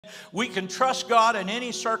We can trust God in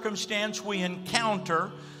any circumstance we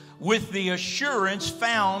encounter with the assurance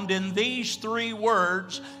found in these three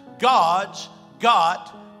words: God's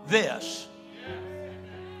got this.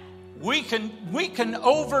 We can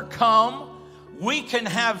overcome. We can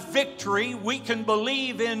have victory. We can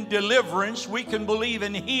believe in deliverance. We can believe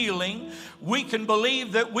in healing. We can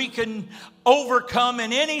believe that we can overcome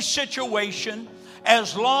in any situation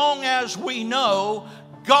as long as we know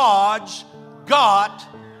God's got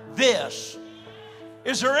this.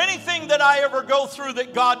 Is there anything that I ever go through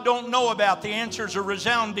that God don't know about? The answer is a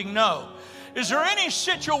resounding no. Is there any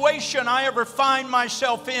situation I ever find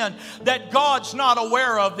myself in that God's not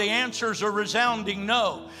aware of? The answer is a resounding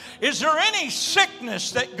no. Is there any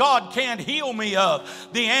sickness that God can't heal me of?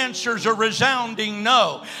 The answer is a resounding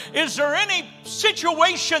no. Is there any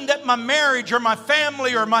situation that my marriage or my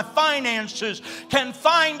family or my finances can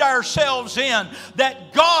find ourselves in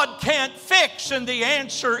that God can't fix? And the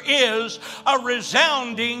answer is a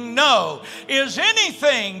resounding no. Is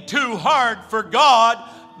anything too hard for God?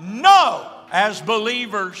 No. As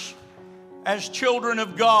believers, as children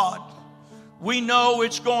of God, we know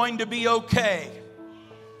it's going to be okay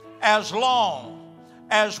as long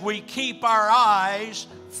as we keep our eyes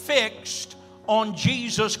fixed on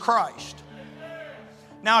Jesus Christ.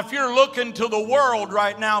 Now, if you're looking to the world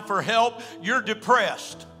right now for help, you're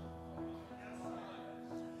depressed.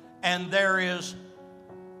 And there is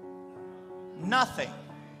nothing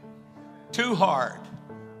too hard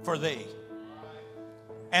for thee.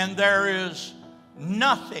 And there is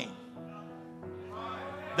nothing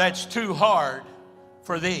that's too hard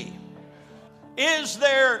for thee. Is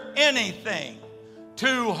there anything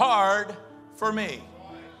too hard for me?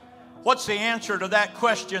 What's the answer to that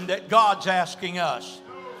question that God's asking us?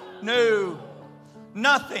 No,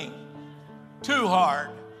 nothing too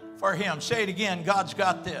hard for Him. Say it again, God's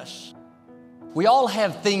got this. We all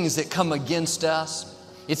have things that come against us.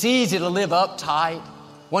 It's easy to live uptight,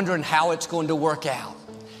 wondering how it's going to work out.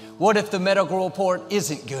 What if the medical report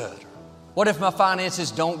isn't good? What if my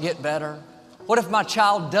finances don't get better? What if my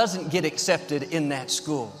child doesn't get accepted in that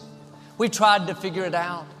school? We tried to figure it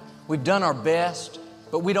out. We've done our best,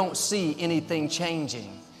 but we don't see anything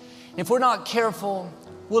changing. If we're not careful,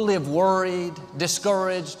 we'll live worried,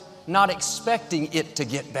 discouraged, not expecting it to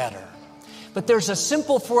get better. But there's a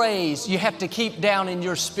simple phrase you have to keep down in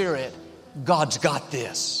your spirit: God's got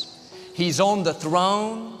this. He's on the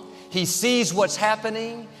throne. He sees what's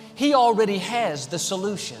happening. He already has the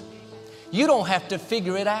solution. You don't have to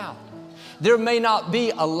figure it out. There may not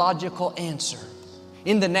be a logical answer.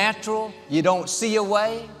 In the natural, you don't see a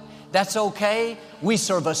way. That's okay. We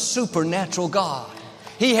serve a supernatural God.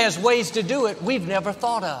 He has ways to do it we've never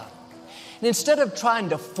thought of. And instead of trying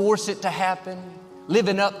to force it to happen,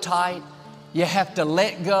 living uptight, you have to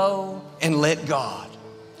let go and let God.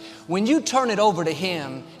 When you turn it over to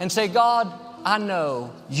Him and say, God, I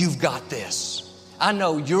know you've got this. I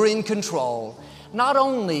know you're in control. Not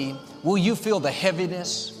only will you feel the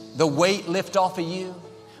heaviness, the weight lift off of you,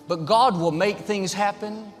 but God will make things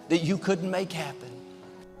happen that you couldn't make happen.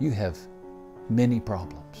 You have many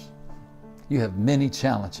problems. You have many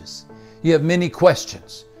challenges. You have many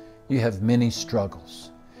questions. You have many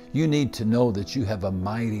struggles. You need to know that you have a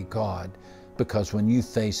mighty God, because when you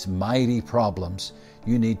face mighty problems,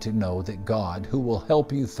 you need to know that God, who will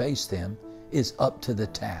help you face them, is up to the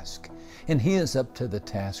task. And He is up to the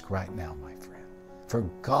task right now, my friend. For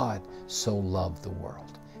God so loved the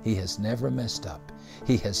world. He has never messed up.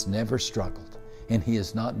 He has never struggled. And He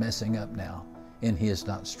is not messing up now. And He is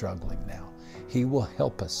not struggling now. He will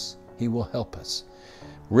help us. He will help us.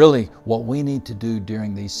 Really, what we need to do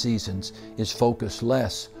during these seasons is focus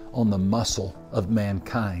less on the muscle of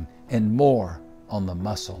mankind and more on the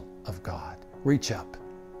muscle of God. Reach up,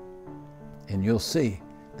 and you'll see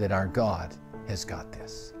that our God has got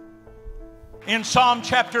this. In Psalm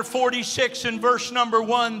chapter 46 and verse number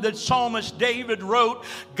 1, the psalmist David wrote,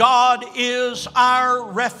 God is our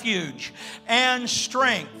refuge and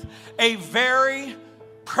strength, a very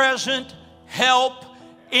present help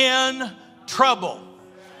in trouble.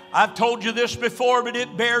 I've told you this before, but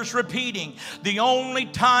it bears repeating. The only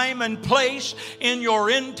time and place in your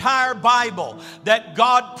entire Bible that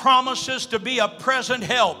God promises to be a present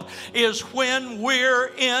help is when we're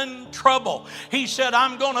in trouble. He said,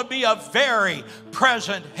 I'm going to be a very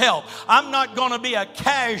present help. I'm not going to be a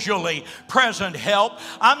casually present help.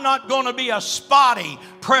 I'm not going to be a spotty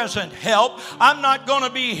present help. I'm not going to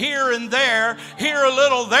be here and there, here a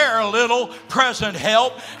little, there a little present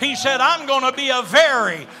help. He said, I'm going to be a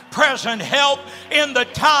very present help in the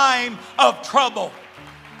time of trouble.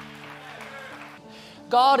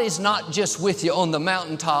 God is not just with you on the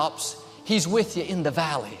mountaintops. He's with you in the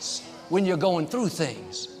valleys when you're going through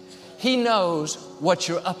things. He knows what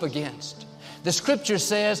you're up against. The scripture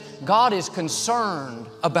says God is concerned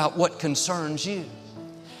about what concerns you.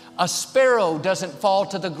 A sparrow doesn't fall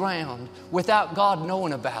to the ground without God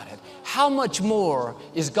knowing about it. How much more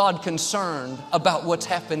is God concerned about what's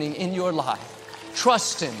happening in your life?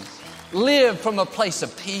 Trust Him. Live from a place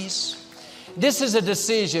of peace. This is a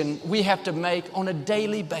decision we have to make on a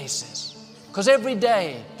daily basis. Because every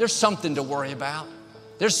day there's something to worry about.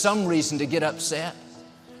 There's some reason to get upset.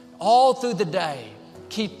 All through the day,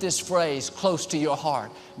 keep this phrase close to your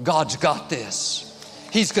heart. God's got this.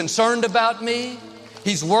 He's concerned about me.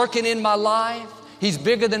 He's working in my life. He's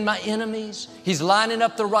bigger than my enemies. He's lining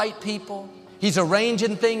up the right people. He's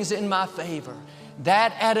arranging things in my favor.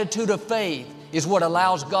 That attitude of faith is what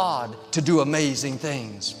allows God to do amazing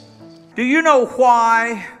things. Do you know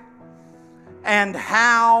why and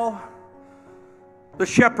how the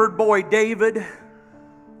shepherd boy David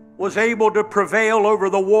was able to prevail over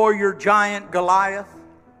the warrior giant Goliath?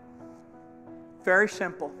 Very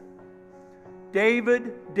simple.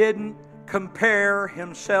 David didn't compare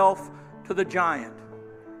himself to the giant.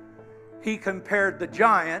 He compared the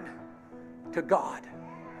giant to God.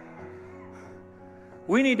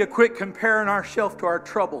 We need to quit comparing ourselves to our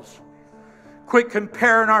troubles. Quit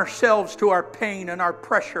comparing ourselves to our pain and our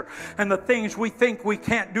pressure and the things we think we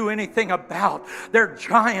can't do anything about. They're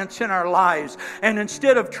giants in our lives. And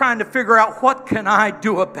instead of trying to figure out what can I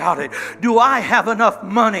do about it? Do I have enough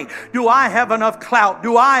money? Do I have enough clout?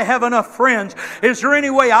 Do I have enough friends? Is there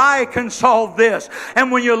any way I can solve this? And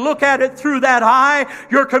when you look at it through that eye,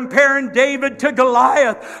 you're comparing David to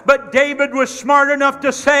Goliath. But David was smart enough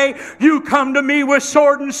to say, you come to me with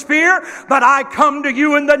sword and spear, but I come to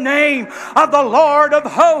you in the name of the Lord of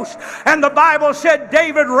hosts. And the Bible said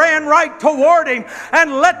David ran right toward him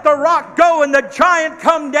and let the rock go and the giant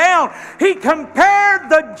come down. He compared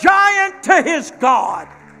the giant to his God.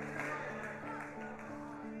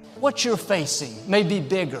 What you're facing may be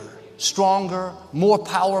bigger, stronger, more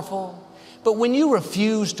powerful. But when you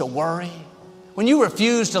refuse to worry, when you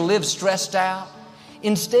refuse to live stressed out,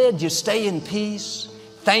 instead you stay in peace,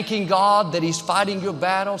 thanking God that He's fighting your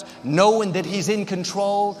battles, knowing that He's in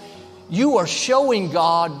control, you are showing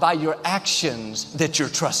God by your actions that you're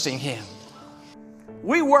trusting Him.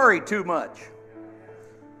 We worry too much.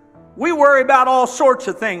 We worry about all sorts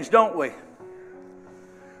of things, don't we?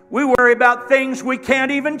 We worry about things we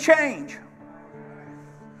can't even change.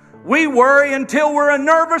 We worry until we're a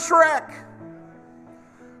nervous wreck.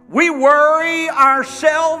 We worry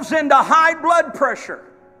ourselves into high blood pressure.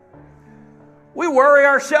 We worry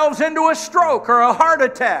ourselves into a stroke or a heart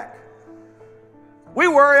attack. We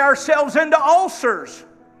worry ourselves into ulcers.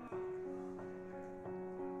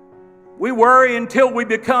 We worry until we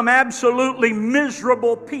become absolutely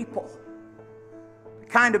miserable people. The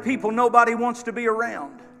kind of people nobody wants to be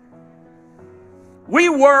around. We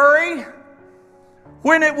worry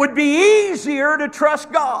when it would be easier to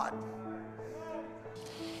trust God.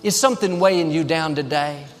 Is something weighing you down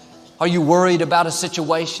today? Are you worried about a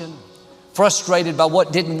situation? Frustrated by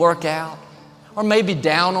what didn't work out? Or maybe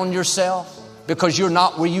down on yourself because you're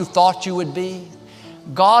not where you thought you would be?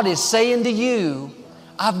 God is saying to you,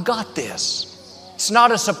 I've got this. It's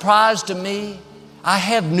not a surprise to me. I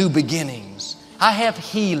have new beginnings. I have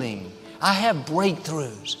healing. I have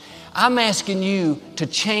breakthroughs. I'm asking you to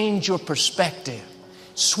change your perspective.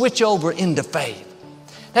 Switch over into faith.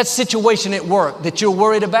 That situation at work that you're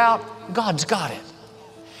worried about, God's got it.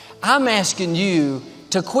 I'm asking you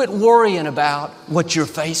to quit worrying about what you're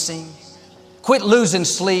facing. Quit losing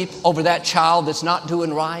sleep over that child that's not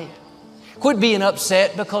doing right. Quit being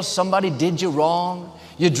upset because somebody did you wrong.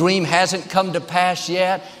 Your dream hasn't come to pass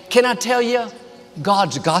yet. Can I tell you,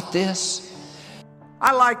 God's got this.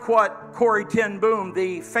 I like what Corrie ten Boom,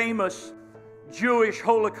 the famous Jewish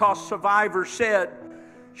Holocaust survivor, said.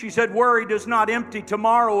 She said, worry does not empty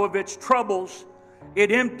tomorrow of its troubles.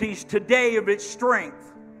 It empties today of its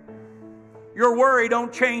strength. Your worry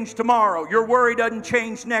don't change tomorrow. Your worry doesn't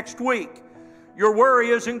change next week. Your worry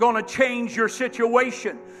isn't going to change your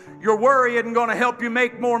situation. Your worry isn't going to help you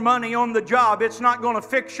make more money on the job. It's not going to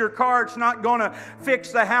fix your car. It's not going to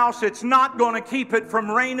fix the house. It's not going to keep it from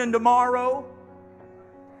raining tomorrow.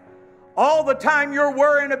 All the time you're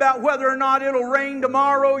worrying about whether or not it'll rain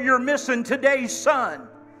tomorrow, you're missing today's sun.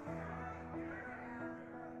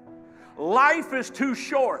 Life is too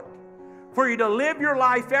short for you to live your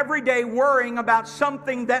life every day worrying about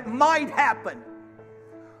something that might happen.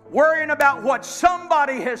 Worrying about what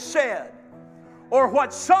somebody has said or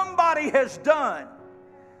what somebody has done.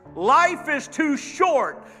 Life is too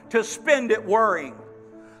short to spend it worrying.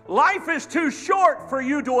 Life is too short for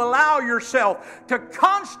you to allow yourself to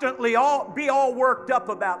constantly be all worked up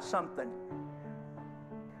about something.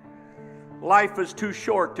 Life is too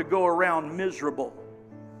short to go around miserable.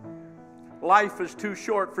 Life is too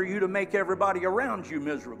short for you to make everybody around you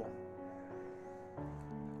miserable.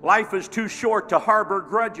 Life is too short to harbor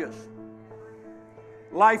grudges.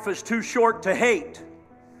 Life is too short to hate.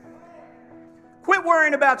 Quit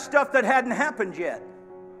worrying about stuff that hadn't happened yet.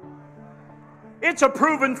 It's a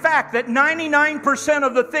proven fact that 99%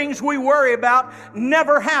 of the things we worry about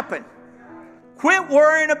never happen. Quit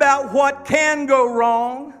worrying about what can go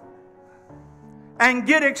wrong and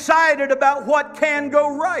get excited about what can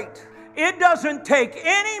go right. It doesn't take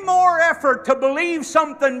any more effort to believe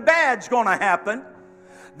something bad's going to happen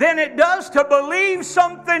than it does to believe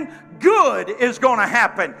something good is going to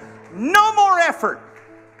happen. No more effort.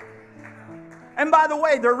 And by the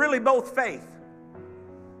way, they're really both faith.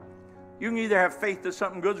 You can either have faith that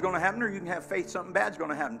something good's going to happen, or you can have faith something bad's going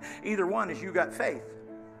to happen. Either one is you got faith.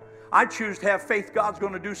 I choose to have faith God's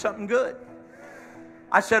going to do something good.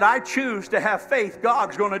 I said I choose to have faith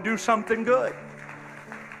God's going to do something good.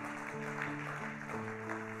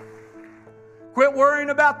 Quit worrying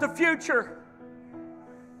about the future.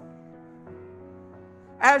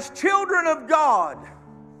 As children of God,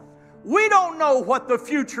 we don't know what the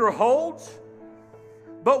future holds,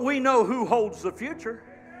 but we know who holds the future.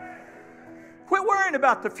 Quit worrying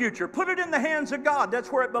about the future. Put it in the hands of God. That's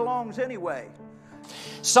where it belongs anyway.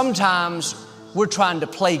 Sometimes we're trying to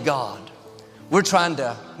play God. We're trying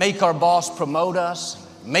to make our boss promote us,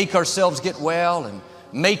 make ourselves get well, and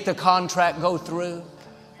make the contract go through.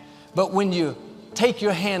 But when you take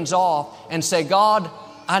your hands off and say, God,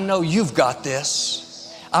 I know you've got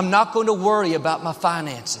this. I'm not going to worry about my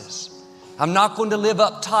finances. I'm not going to live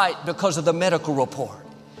uptight because of the medical report.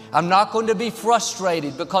 I'm not going to be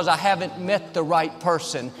frustrated because I haven't met the right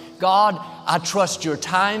person. God, I trust your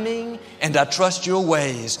timing and I trust your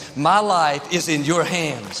ways. My life is in your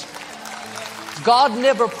hands. God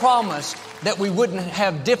never promised that we wouldn't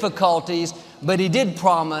have difficulties, but He did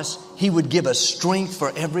promise He would give us strength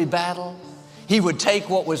for every battle. He would take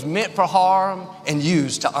what was meant for harm and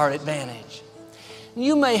use to our advantage.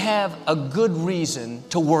 You may have a good reason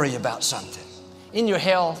to worry about something. In your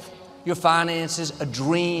health, your finances, a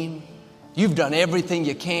dream. You've done everything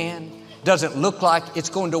you can. Doesn't look like it's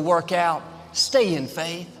going to work out. Stay in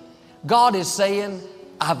faith. God is saying,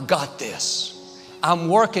 I've got this. I'm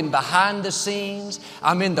working behind the scenes.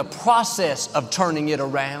 I'm in the process of turning it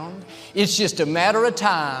around. It's just a matter of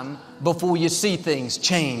time before you see things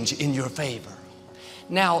change in your favor.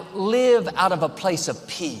 Now, live out of a place of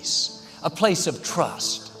peace, a place of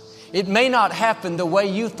trust. It may not happen the way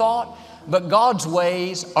you thought, but God's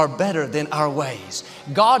ways are better than our ways.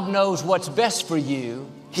 God knows what's best for you.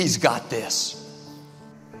 He's got this.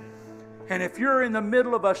 And if you're in the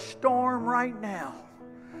middle of a storm right now,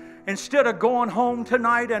 instead of going home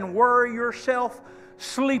tonight and worry yourself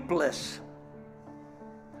sleepless,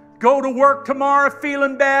 go to work tomorrow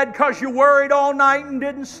feeling bad because you worried all night and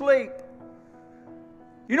didn't sleep.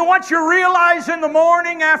 You know what you realize in the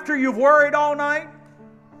morning after you've worried all night?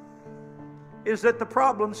 Is that the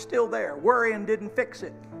problem's still there. Worrying didn't fix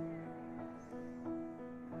it.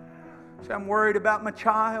 So I'm worried about my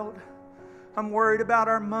child. I'm worried about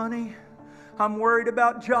our money. I'm worried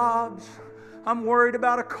about jobs. I'm worried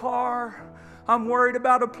about a car. I'm worried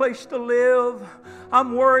about a place to live.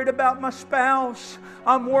 I'm worried about my spouse.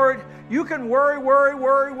 I'm worried. You can worry,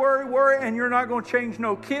 and you're not going to change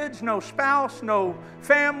no kids, no spouse, no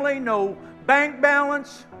family, no bank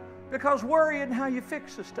balance, because worry isn't how you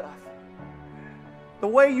fix the stuff. The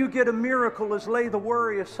way you get a miracle is lay the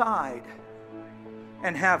worry aside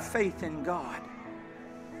and have faith in God.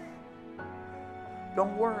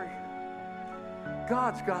 Don't worry.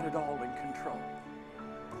 God's got it all in control.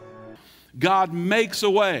 God makes a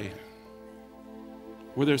way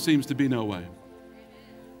where there seems to be no way.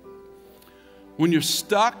 When you're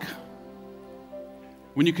stuck,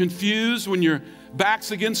 when you're confused, when your back's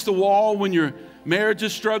against the wall, when your marriage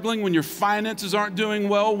is struggling, when your finances aren't doing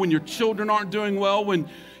well, when your children aren't doing well, when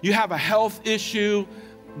you have a health issue,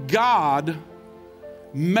 God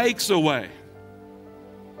makes a way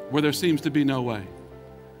where there seems to be no way.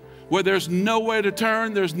 Where there's no way to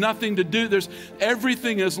turn, there's nothing to do,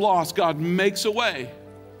 everything is lost. God makes a way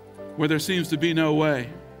where there seems to be no way.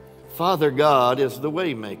 Father God is the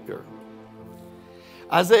way maker.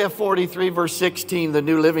 Isaiah 43 verse 16, the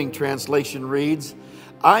New Living Translation reads,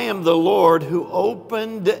 I am the Lord who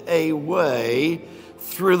opened a way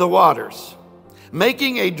through the waters,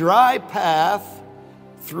 making a dry path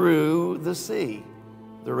through the sea,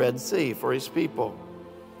 the Red Sea, for His people.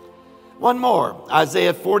 One more.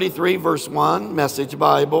 Isaiah 43 verse 1, Message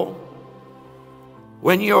Bible.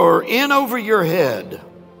 When you're in over your head,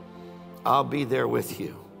 I'll be there with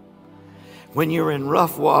you. When you're in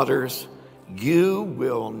rough waters, you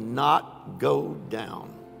will not go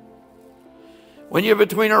down. When you're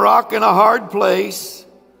between a rock and a hard place,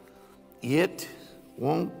 it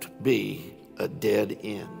won't be a dead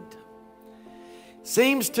end.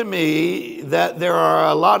 Seems to me that there are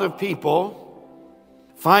a lot of people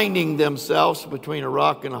finding themselves between a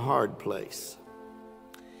rock and a hard place.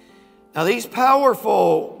 Now, these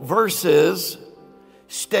powerful verses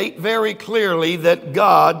state very clearly that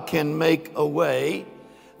God can make a way,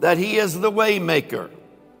 that He is the way maker.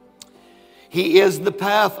 He is the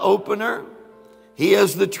path opener. He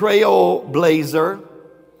is the trail blazer.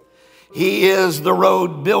 He is the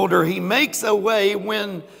road builder. He makes a way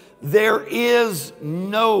when there is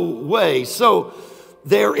no way. So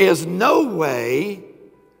there is no way,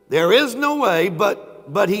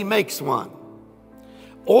 but He makes one.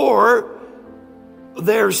 Or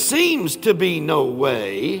there seems to be no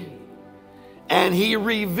way, and He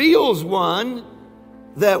reveals one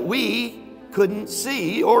that we couldn't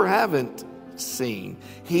see or haven't seen.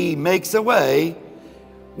 He makes a way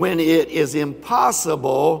when it is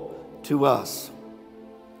impossible to us.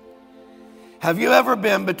 Have you ever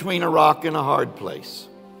been between a rock and a hard place?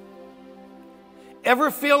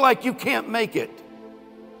 Ever feel like you can't make it?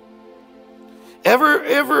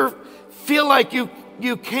 Ever feel like you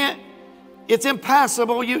can't, it's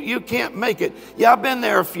impassable, you can't make it? Yeah, I've been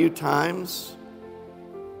there a few times.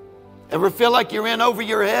 Ever feel like you're in over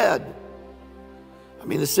your head? I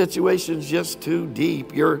mean, the situation's just too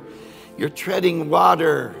deep. You're treading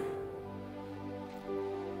water.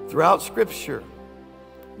 Throughout Scripture,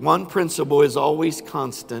 one principle is always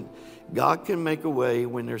constant. God can make a way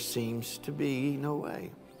when there seems to be no way.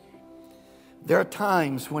 There are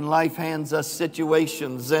times when life hands us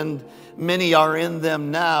situations, and many are in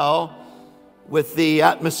them now with the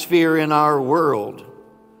atmosphere in our world.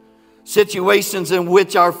 Situations in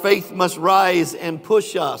which our faith must rise and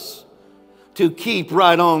push us to keep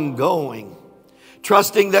right on going,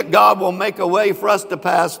 trusting that God will make a way for us to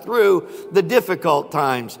pass through the difficult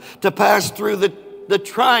times, to pass through the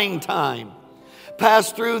trying time,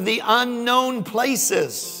 pass through the unknown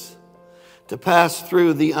places, to pass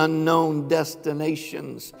through the unknown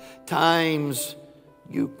destinations, times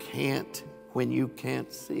you can't when you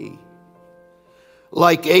can't see.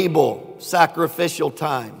 Like Abel, sacrificial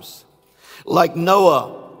times. Like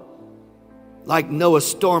Noah's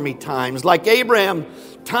stormy times. Like Abraham,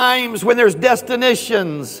 times when there's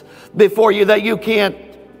destinations before you that you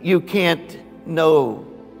can't know,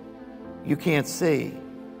 you can't see.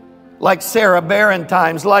 Like Sarah, barren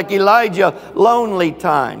times. Like Elijah, lonely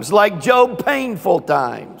times. Like Job, painful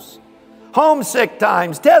times. Homesick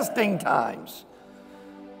times, testing times,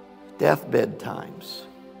 deathbed times.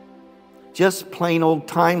 Just plain old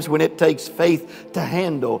times when it takes faith to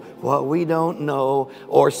handle what we don't know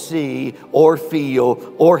or see or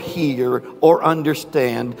feel or hear or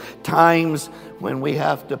understand. Times when we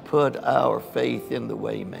have to put our faith in the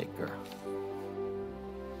Waymaker.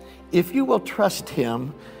 If you will trust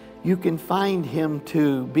Him, you can find Him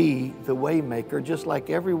to be the Waymaker, just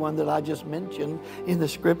like everyone that I just mentioned in the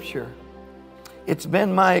Scripture. It's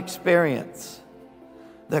been my experience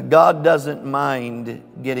that God doesn't mind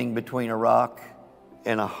getting between a rock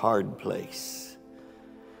and a hard place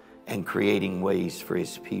and creating ways for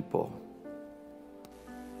His people.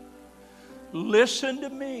 Listen to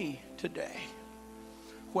me today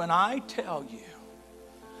when I tell you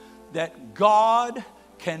that God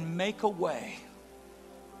can make a way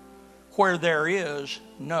where there is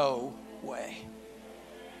no way.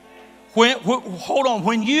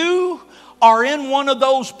 When you are in one of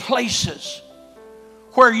those places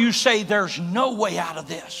where you say there's no way out of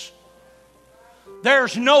this,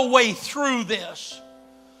 there's no way through this,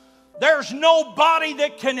 there's nobody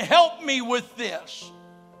that can help me with this,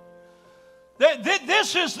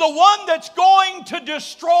 this is the one that's going to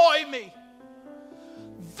destroy me,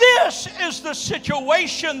 this is the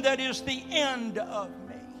situation that is the end of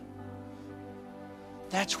me,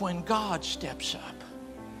 that's when God steps up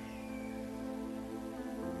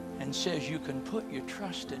and says, you can put your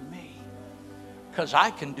trust in me, because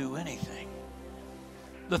I can do anything.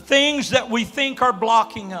 The things that we think are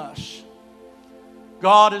blocking us,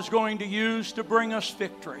 God is going to use to bring us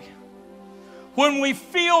victory. When we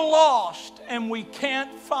feel lost and we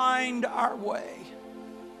can't find our way,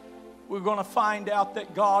 we're going to find out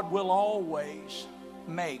that God will always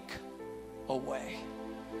make a way.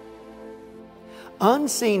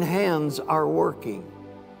 Unseen hands are working.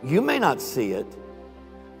 You may not see it,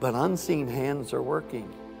 but unseen hands are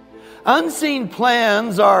working. Unseen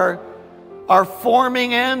plans are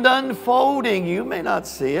forming and unfolding. You may not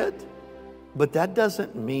see it, but that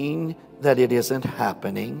doesn't mean that it isn't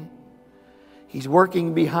happening. He's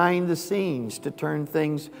working behind the scenes to turn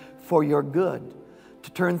things for your good,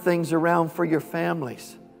 to turn things around for your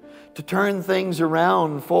families, to turn things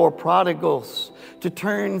around for prodigals, to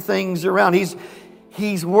turn things around.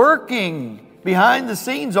 He's working behind the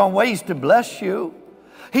scenes on ways to bless you.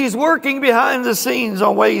 He's working behind the scenes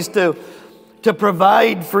on ways to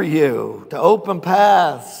provide for you, to open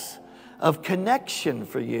paths of connection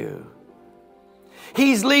for you.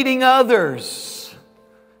 He's leading others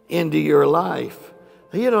into your life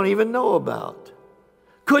that you don't even know about,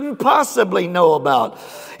 couldn't possibly know about.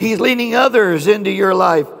 He's leading others into your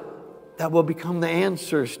life that will become the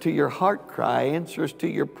answers to your heart cry, answers to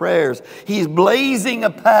your prayers. He's blazing a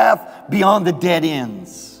path beyond the dead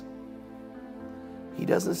ends. He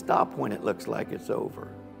doesn't stop when it looks like it's over.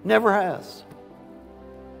 Never has.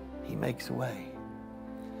 He makes a way.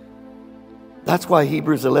 That's why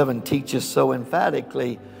Hebrews 11 teaches so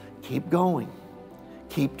emphatically, keep going,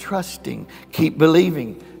 keep trusting, keep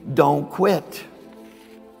believing, don't quit.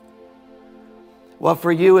 What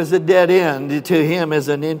for you is a dead end, to him is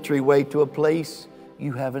an entryway to a place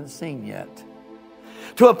you haven't seen yet.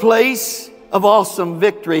 To a place of awesome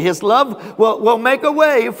victory. His love will make a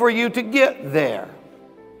way for you to get there.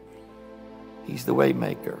 He's the way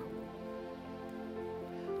maker.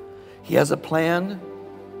 He has a plan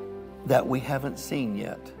that we haven't seen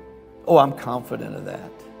yet. Oh, I'm confident of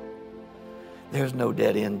that. There's no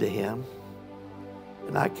dead end to him.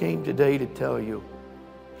 And I came today to tell you,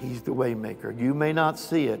 he's the way maker. You may not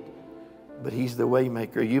see it, but he's the way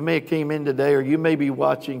maker. You may have came in today, or you may be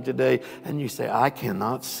watching today, and you say, I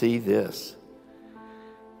cannot see this.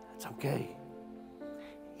 That's okay.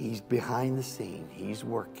 He's behind the scene. He's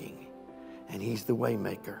working. And he's the way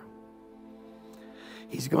maker.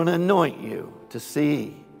 He's going to anoint you to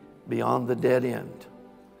see beyond the dead end.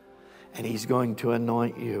 And he's going to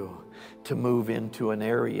anoint you to move into an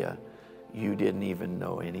area you didn't even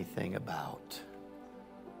know anything about.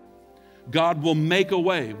 God will make a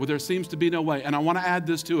way where there seems to be no way. And I want to add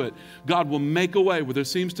this to it. God will make a way where there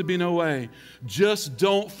seems to be no way. Just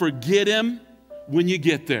don't forget him when you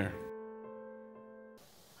get there.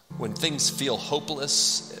 When things feel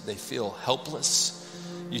hopeless, they feel helpless,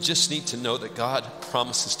 you just need to know that God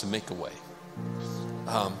promises to make a way.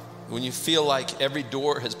 When you feel like every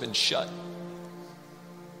door has been shut,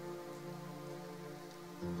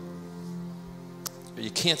 or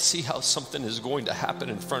you can't see how something is going to happen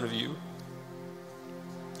in front of you,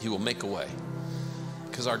 he will make a way.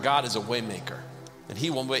 Because our God is a way maker. And he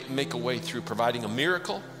will make a way through providing a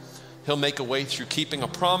miracle. He'll make a way through keeping a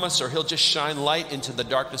promise, or he'll just shine light into the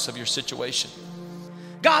darkness of your situation.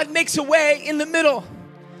 God makes a way in the middle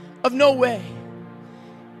of no way.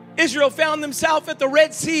 Israel found themselves at the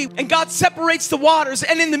Red Sea, and God separates the waters,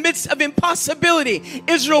 and in the midst of impossibility,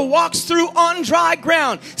 Israel walks through on dry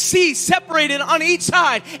ground, sea separated on each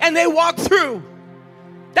side, and they walk through.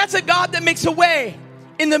 That's a God that makes a way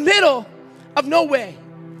in the middle of no way.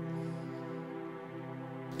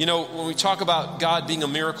 You know, when we talk about God being a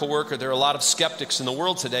miracle worker, there are a lot of skeptics in the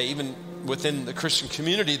world today, even within the Christian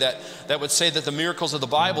community, that would say that the miracles of the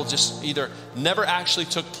Bible just either never actually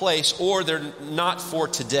took place or they're not for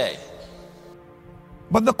today.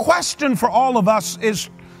 But the question for all of us is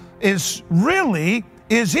really,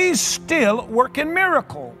 is he still working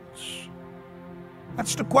miracles?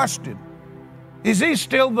 That's the question. Is he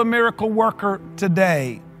still the miracle worker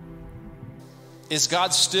today? Is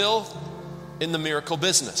God still in the miracle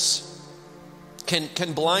business?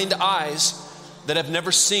 Can blind eyes that have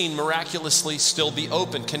never seen miraculously still be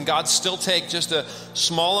open? Can God still take just a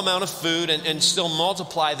small amount of food and still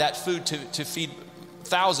multiply that food to feed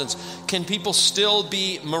thousands? Can people still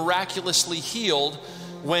be miraculously healed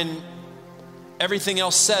when everything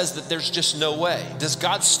else says that there's just no way? Does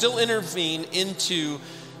God still intervene into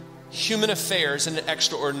human affairs in an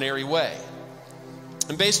extraordinary way?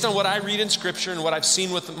 And based on what I read in Scripture and what I've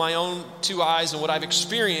seen with my own two eyes and what I've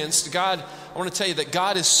experienced, God, I want to tell you that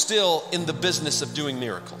God is still in the business of doing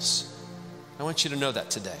miracles. I want you to know that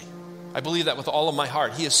today. I believe that with all of my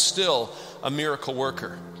heart. He is still a miracle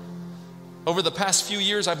worker. Over the past few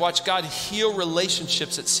years, I've watched God heal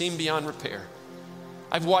relationships that seem beyond repair.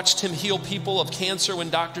 I've watched him heal people of cancer when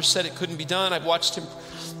doctors said it couldn't be done. I've watched him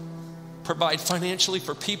provide financially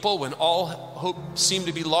for people when all hope seemed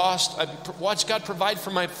to be lost. I've watched God provide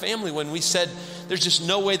for my family when we said there's just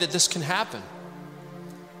no way that this can happen.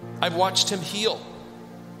 I've watched him heal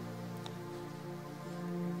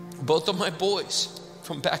both of my boys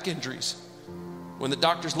from back injuries when the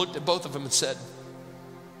doctors looked at both of them and said,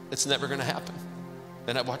 it's never going to happen.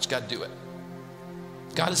 And I watched God do it.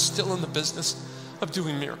 God is still in the business of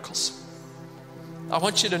doing miracles. I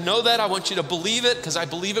want you to know that. I want you to believe it, because I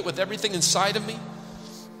believe it with everything inside of me.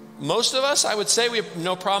 Most of us, I would say, we have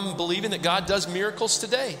no problem believing that God does miracles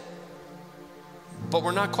today. But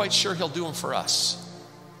we're not quite sure he'll do them for us.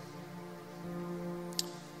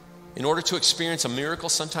 In order to experience a miracle,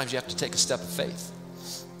 sometimes you have to take a step of faith.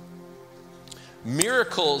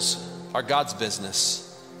 Miracles are God's business.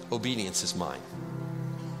 Obedience is mine.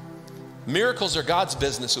 Miracles are God's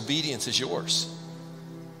business. Obedience is yours.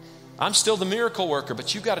 I'm still the miracle worker,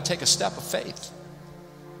 but you've got to take a step of faith.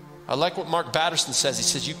 I like what Mark Batterson says. He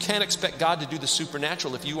says, you can't expect God to do the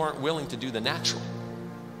supernatural if you aren't willing to do the natural.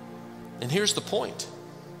 And here's the point.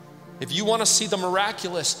 If you want to see the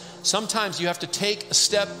miraculous, sometimes you have to take a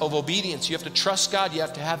step of obedience. You have to trust God. You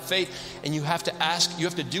have to have faith. And you have to ask, you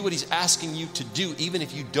have to do what he's asking you to do, even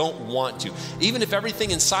if you don't want to. Even if everything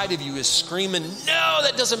inside of you is screaming, no,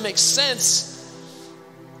 that doesn't make sense.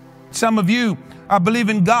 Some of you are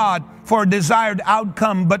believing God for a desired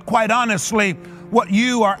outcome, but quite honestly, what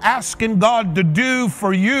you are asking God to do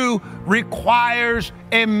for you requires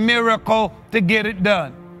a miracle to get it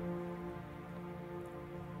done.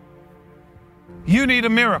 You need a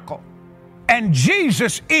miracle. And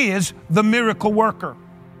Jesus is the miracle worker.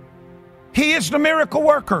 He is the miracle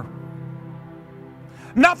worker.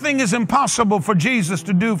 Nothing is impossible for Jesus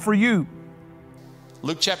to do for you.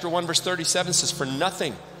 Luke chapter 1 verse 37 says, for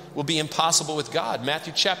nothing will be impossible with God.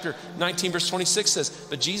 Matthew chapter 19 verse 26 says,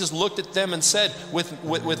 but Jesus looked at them and said,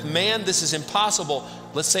 with man this is impossible.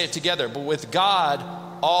 Let's say it together. But with God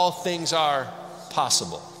all things are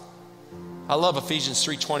possible. I love Ephesians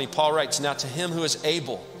 3:20. Paul writes, now to him who is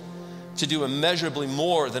able to do immeasurably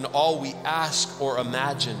more than all we ask or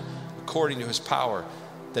imagine, according to his power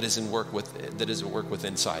that is at work with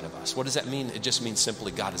inside of us. What does that mean? It just means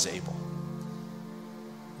simply God is able.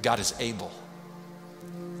 God is able.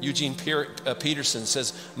 Eugene Peterson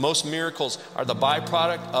says, most miracles are the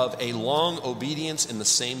byproduct of a long obedience in the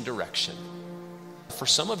same direction. For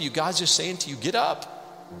some of you, God's just saying to you, get up.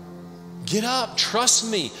 Get up, trust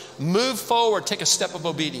me, move forward, take a step of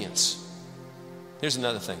obedience. Here's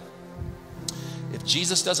another thing. If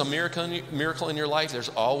Jesus does a miracle in your life, there's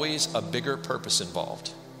always a bigger purpose involved.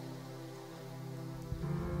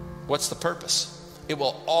 What's the purpose? It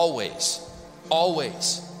will always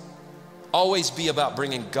be about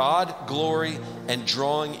bringing God glory and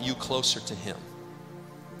drawing you closer to him,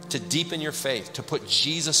 to deepen your faith, to put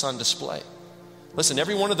Jesus on display. Listen,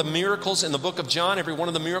 every one of the miracles in the book of John, every one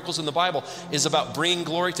of the miracles in the Bible is about bringing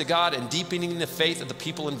glory to God and deepening the faith of the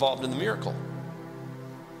people involved in the miracle.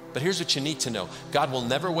 But here's what you need to know. God will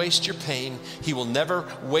never waste your pain. He will never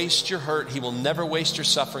waste your hurt. He will never waste your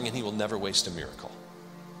suffering, and he will never waste a miracle.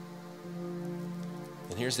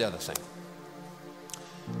 And here's the other thing.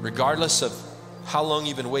 Regardless of how long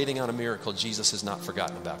you've been waiting on a miracle, Jesus has not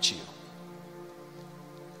forgotten about you.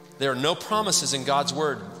 There are no promises in God's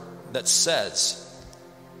word that says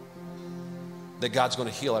that God's going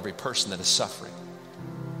to heal every person that is suffering,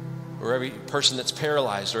 or every person that's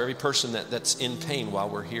paralyzed, or every person that's in pain while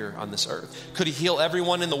we're here on this earth. Could he heal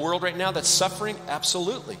everyone in the world right now that's suffering?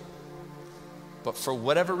 Absolutely. But for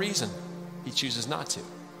whatever reason, he chooses not to.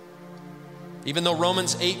 Even though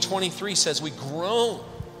Romans 8:23 says we groan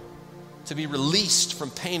to be released from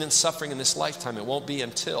pain and suffering in this lifetime, it won't be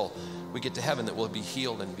until we get to heaven that we'll be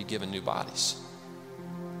healed and be given new bodies.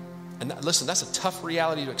 And listen, that's a tough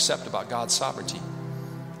reality to accept about God's sovereignty.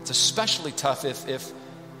 It's especially tough if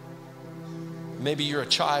maybe you're a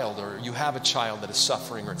child, or you have a child that is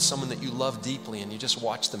suffering, or it's someone that you love deeply and you just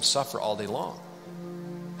watch them suffer all day long.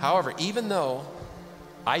 However, even though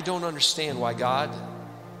I don't understand why God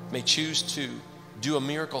may choose to do a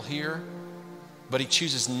miracle here, but he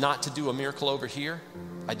chooses not to do a miracle over here,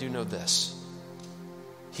 I do know this.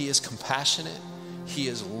 He is compassionate, he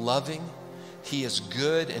is loving, he is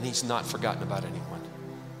good, and he's not forgotten about anyone.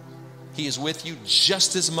 He is with you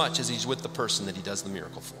just as much as he's with the person that he does the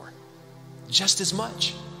miracle for. Just as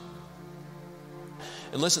much.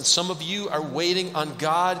 And listen, some of you are waiting on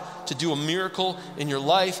God to do a miracle in your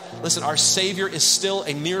life. Listen, our Savior is still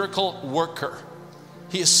a miracle worker.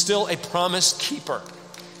 He is still a promise keeper.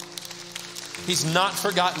 He's not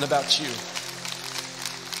forgotten about you.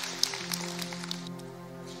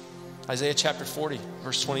 Isaiah chapter 40,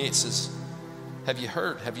 verse 28 says, have you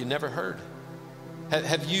heard? Have you never heard?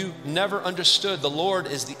 Have you never understood? The Lord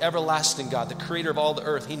is the everlasting God, the creator of all the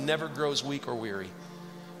earth. He never grows weak or weary.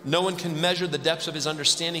 No one can measure the depths of his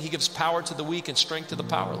understanding. He gives power to the weak and strength to the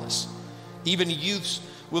powerless. Even youths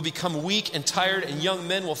will become weak and tired, and young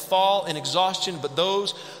men will fall in exhaustion. But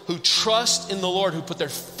those who trust in the Lord, who put their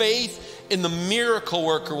faith in the miracle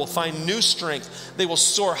worker, will find new strength. They will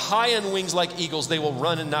soar high on wings like eagles. They will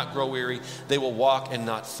run and not grow weary. They will walk and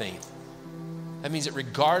not faint. That means that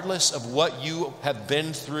regardless of what you have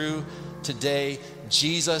been through today,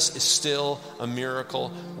 Jesus is still a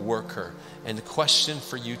miracle worker. And the question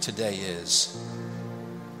for you today is,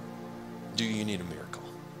 do you need a miracle?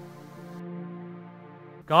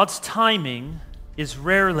 God's timing is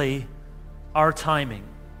rarely our timing,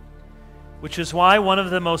 which is why one of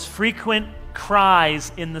the most frequent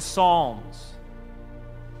cries in the Psalms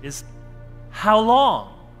is, how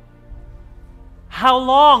long? How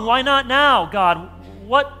long? Why not now, God?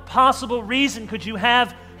 What possible reason could you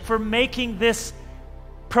have for making this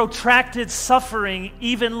protracted suffering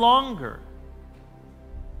even longer?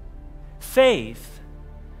 Faith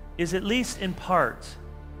is, at least in part,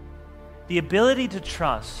 the ability to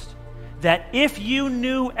trust that if you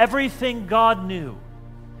knew everything God knew,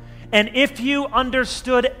 and if you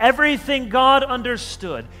understood everything God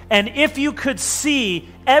understood, and if you could see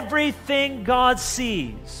everything God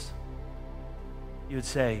sees, you would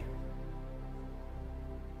say,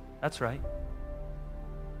 that's right.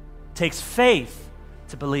 It takes faith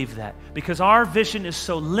to believe that, because our vision is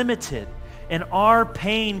so limited and our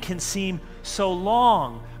pain can seem so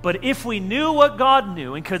long. But if we knew what God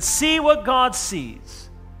knew and could see what God sees,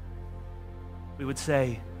 we would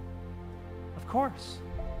say, of course.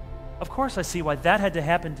 Of course I see why that had to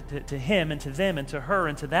happen to him and to them and to her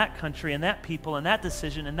and to that country and that people and that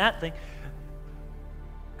decision and that thing.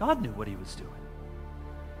 God knew what he was doing.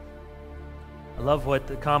 I love what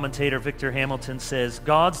the commentator Victor Hamilton says.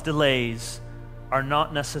 God's delays are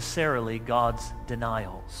not necessarily God's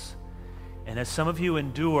denials. And as some of you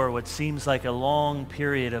endure what seems like a long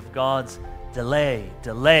period of God's delay,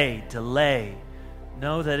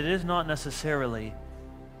 know that it is not necessarily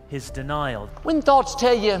his denial. When thoughts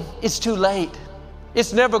tell you it's too late,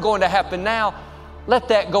 it's never going to happen now, let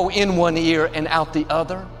that go in one ear and out the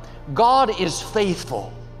other. God is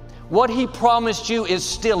faithful. What he promised you is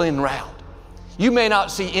still en route. You may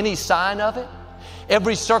not see any sign of it.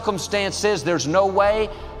 Every circumstance says there's no way.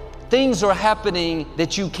 Things are happening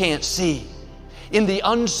that you can't see. In the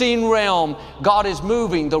unseen realm, God is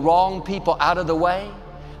moving the wrong people out of the way,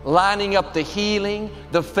 lining up the healing,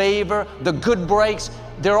 the favor, the good breaks.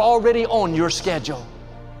 They're already on your schedule.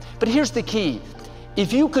 But here's the key.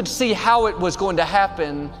 If you could see how it was going to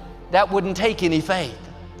happen, that wouldn't take any faith.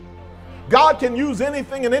 God can use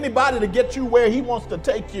anything and anybody to get you where he wants to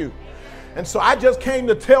take you. And so I just came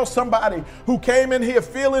to tell somebody who came in here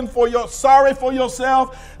feeling sorry for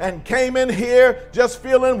yourself and came in here just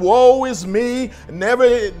feeling, woe is me,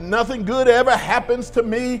 nothing good ever happens to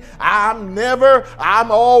me. I'm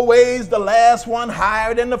always the last one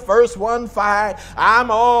hired and the first one fired.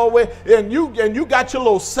 And you got your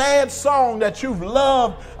little sad song that you've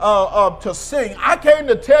loved to sing. I came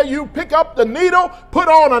to tell you, pick up the needle, put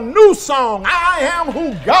on a new song. I am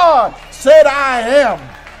who God said I am.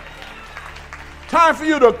 Time for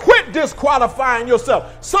you to quit disqualifying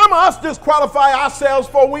yourself. Some of us disqualify ourselves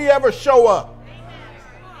before we ever show up.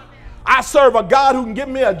 I serve a God who can give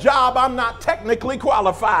me a job I'm not technically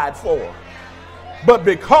qualified for. But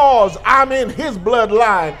because I'm in his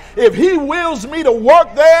bloodline, if he wills me to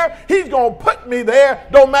work there, he's going to put me there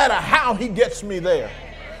no matter how he gets me there.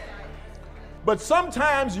 But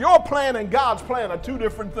sometimes your plan and God's plan are two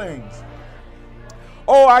different things.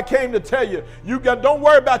 Oh, I came to tell you, don't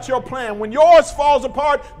worry about your plan. When yours falls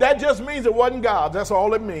apart, that just means it wasn't God's. That's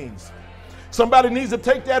all it means. Somebody needs to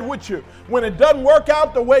take that with you. When it doesn't work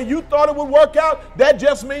out the way you thought it would work out, that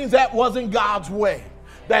just means that wasn't God's way.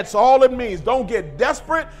 That's all it means. Don't get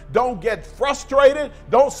desperate. Don't get frustrated.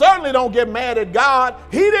 Certainly don't get mad at God.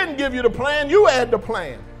 He didn't give you the plan. You had the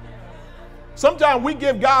plan. Sometimes we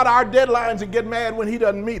give God our deadlines and get mad when he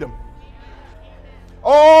doesn't meet them.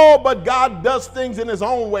 Oh, but God does things in his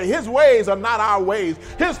own way. His ways are not our ways.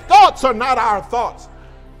 His thoughts are not our thoughts.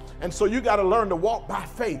 And so you got to learn to walk by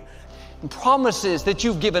faith. Promises that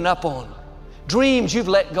you've given up on, dreams you've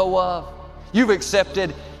let go of, you've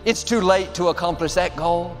accepted it's too late to accomplish that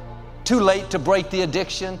goal, too late to break the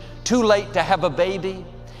addiction, too late to have a baby.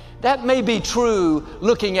 That may be true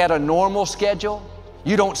looking at a normal schedule.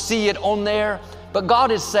 You don't see it on there, but God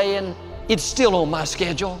is saying it's still on my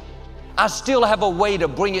schedule. I still have a way to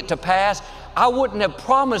bring it to pass. I wouldn't have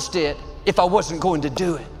promised it if I wasn't going to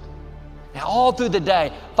do it. Now, all through the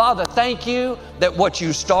day, Father, thank you that what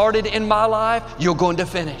you started in my life, you're going to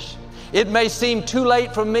finish. It may seem too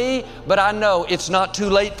late for me, but I know it's not too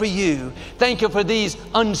late for you. Thank you for these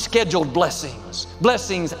unscheduled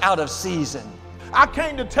blessings out of season. I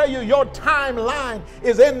came to tell you your timeline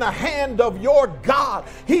is in the hand of your God.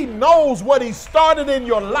 He knows what He started in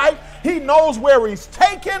your life. He knows where He's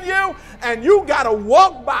taken you, and you got to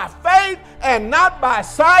walk by faith and not by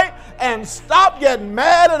sight, and stop getting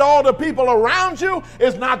mad at all the people around you.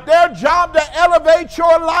 It's not their job to elevate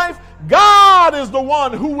your life. God is the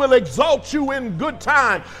one who will exalt you in good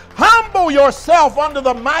time. Humble yourself under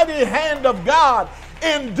the mighty hand of God.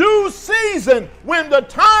 In due season, when the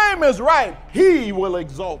time is right, He will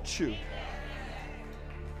exalt you.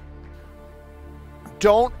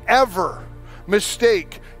 Don't ever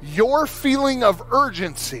mistake your feeling of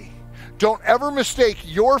urgency. Don't ever mistake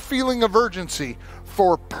your feeling of urgency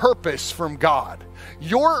for purpose from God.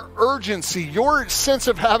 Your urgency, your sense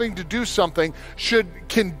of having to do something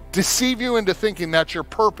can deceive you into thinking that's your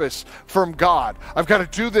purpose from God. I've got to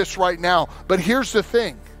do this right now. But here's the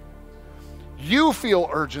thing. You feel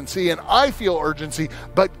urgency and I feel urgency,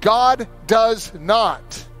 but God does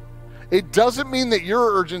not. It doesn't mean that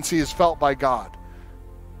your urgency is felt by God.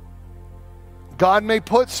 God may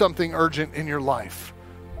put something urgent in your life,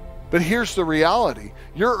 but here's the reality.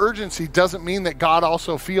 Your urgency doesn't mean that God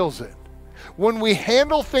also feels it. When we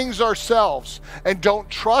handle things ourselves and don't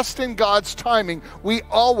trust in God's timing, we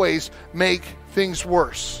always make things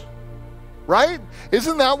worse. Right?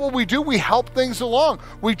 Isn't that what we do? We help things along.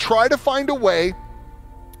 We try to find a way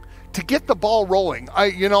to get the ball rolling.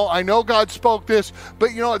 I know God spoke this, but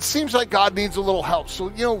it seems like God needs a little help. So,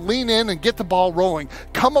 lean in and get the ball rolling.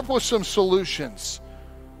 Come up with some solutions.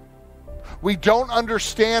 We don't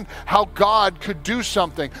understand how God could do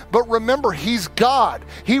something. But remember, He's God.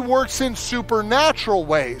 He works in supernatural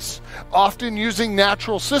ways, often using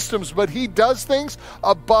natural systems, but He does things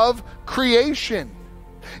above creation.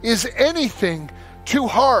 Is anything too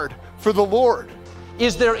hard for the Lord?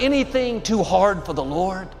 Is there anything too hard for the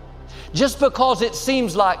Lord? Just because it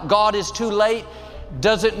seems like God is too late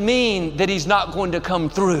doesn't mean that He's not going to come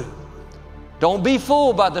through. Don't be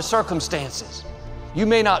fooled by the circumstances. You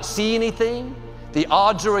may not see anything. The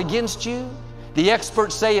odds are against you. The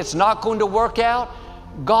experts say it's not going to work out.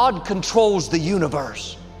 God controls the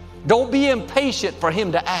universe. Don't be impatient for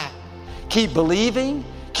Him to act. Keep believing,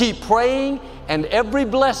 keep praying, and every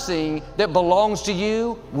blessing that belongs to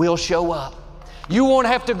you will show up. You won't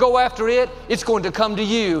have to go after it. It's going to come to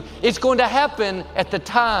you. It's going to happen at the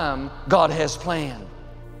time God has planned.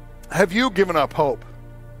 Have you given up hope?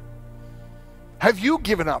 Have you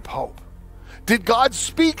given up hope? Did God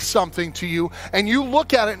speak something to you and you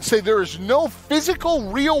look at it and say, there is no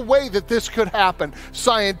physical, real way that this could happen?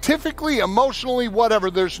 Scientifically, emotionally,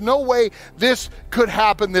 whatever. There's no way this could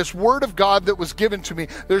happen. This word of God that was given to me,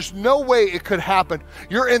 there's no way it could happen.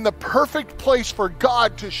 You're in the perfect place for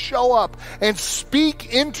God to show up and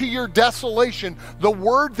speak into your desolation the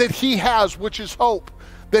word that He has, which is hope.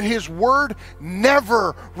 That His word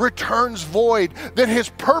never returns void, that His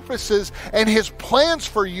purposes and His plans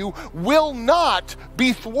for you will not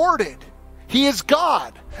be thwarted. He is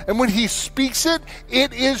God, and when He speaks it,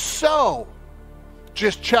 it is so.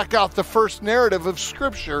 Just check out the first narrative of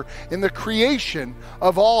Scripture in the creation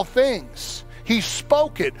of all things. He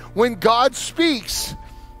spoke it. When God speaks,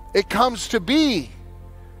 it comes to be.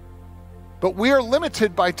 But we are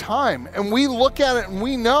limited by time, and we look at it and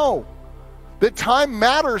we know that time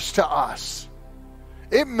matters to us.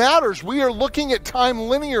 It matters. We are looking at time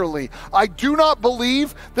linearly. I do not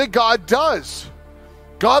believe that God does.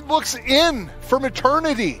 God looks in from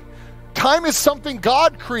eternity. Time is something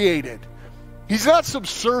God created. He's not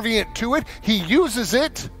subservient to it. He uses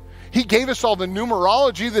it. He gave us all the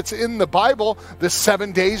numerology that's in the Bible, the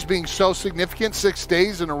 7 days being so significant, 6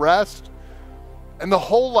 days and a rest, and the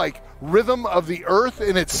whole rhythm of the earth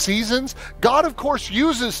in its seasons. God, of course,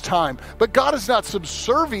 uses time, but God is not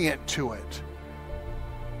subservient to it.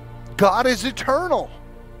 God is eternal.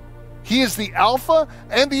 He is the Alpha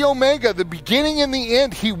and the Omega, the beginning and the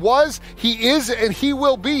end. He was, He is, and He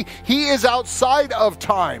will be. He is outside of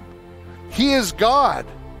time. He is God.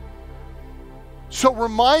 So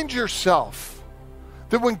remind yourself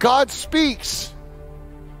that when God speaks,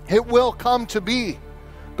 it will come to be.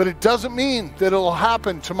 But it doesn't mean that it'll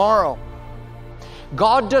happen tomorrow.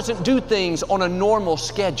 God doesn't do things on a normal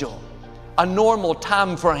schedule, a normal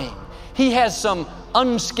time frame. He has some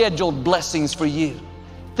unscheduled blessings for you,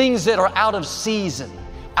 things that are out of season,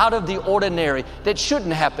 out of the ordinary, that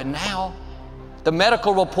shouldn't happen now. The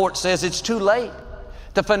medical report says it's too late.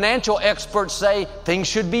 The financial experts say things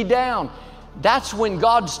should be down. That's when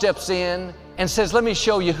God steps in and says, let me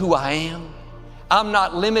show you who I am. I'm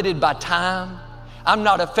not limited by time. I'm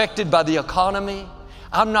not affected by the economy.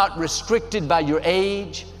 I'm not restricted by your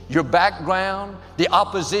age, your background, the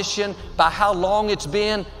opposition, by how long it's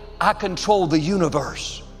been. I control the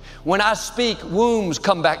universe. When I speak, wombs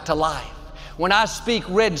come back to life. When I speak,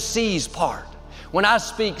 Red Seas part. When I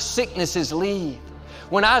speak, sicknesses leave.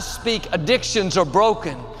 When I speak, addictions are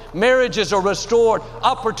broken. Marriages are restored.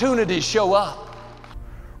 Opportunities show up.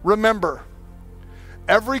 Remember,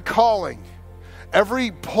 every calling,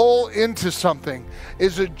 every pull into something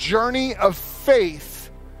is a journey of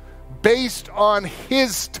faith based on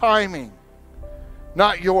His timing,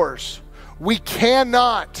 not yours. We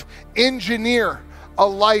cannot engineer a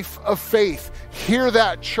life of faith. Hear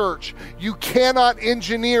that, church. You cannot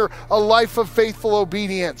engineer a life of faithful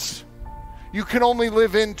obedience. You can only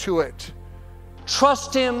live into it.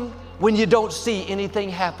 Trust Him when you don't see anything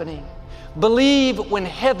happening. Believe when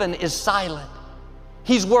heaven is silent.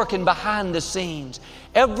 He's working behind the scenes.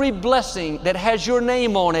 Every blessing that has your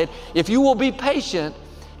name on it, if you will be patient,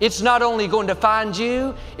 it's not only going to find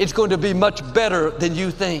you, it's going to be much better than you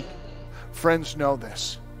think. Friends, know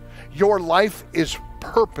this. Your life is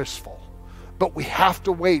purposeful, but we have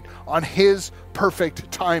to wait on His perfect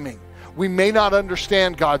timing. We may not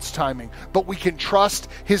understand God's timing, but we can trust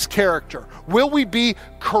His character. Will we be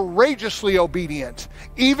courageously obedient,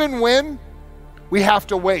 even when we have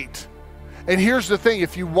to wait? And here's the thing,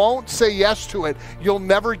 if you won't say yes to it, you'll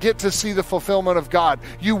never get to see the fulfillment of God.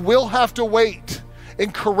 You will have to wait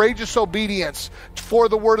in courageous obedience for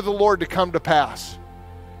the word of the Lord to come to pass.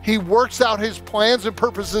 He works out His plans and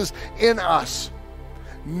purposes in us.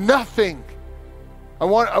 Nothing, I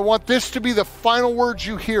want this to be the final words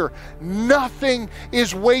you hear. Nothing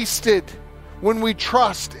is wasted when we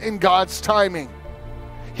trust in God's timing.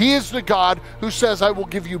 He is the God who says, I will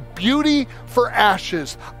give you beauty for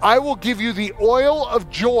ashes. I will give you the oil of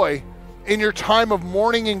joy in your time of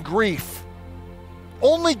mourning and grief.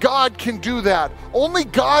 Only God can do that. Only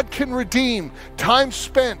God can redeem time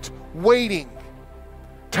spent waiting,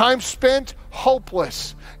 time spent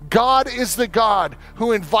hopeless. God is the God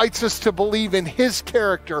who invites us to believe in His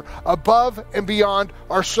character above and beyond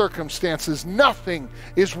our circumstances. Nothing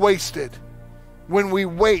is wasted when we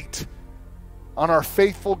wait on our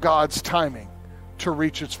faithful God's timing to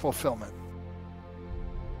reach its fulfillment.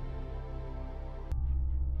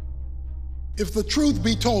 If the truth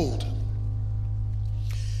be told,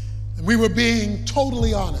 and we were being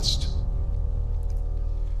totally honest,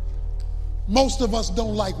 most of us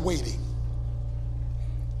don't like waiting.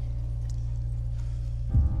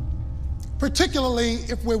 Particularly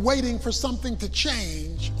if we're waiting for something to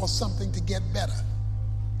change or something to get better.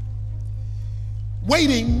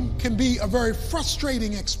 Waiting can be a very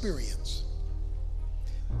frustrating experience.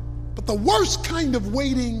 But the worst kind of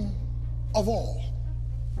waiting of all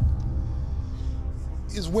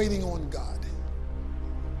is waiting on God.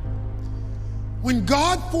 When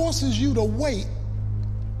God forces you to wait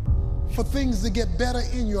for things to get better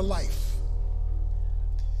in your life,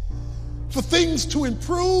 for things to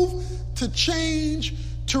improve, to change,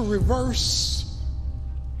 to reverse,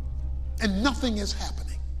 and nothing is happening.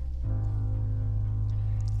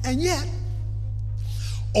 And yet,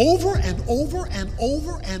 over and over and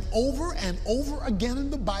over and over and over again in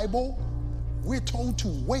the Bible, we're told to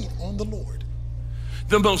wait on the Lord.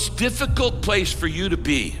 The most difficult place for you to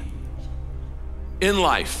be in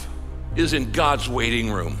life is in God's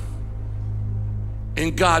waiting room.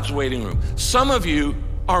 In God's waiting room. Some of you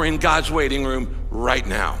are in God's waiting room right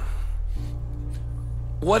now.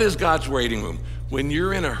 What is God's waiting room? When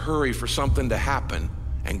you're in a hurry for something to happen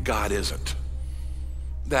and God isn't.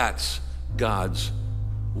 That's God's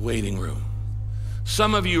waiting room.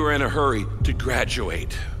 Some of you are in a hurry to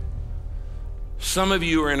graduate. Some of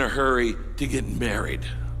you are in a hurry to get married.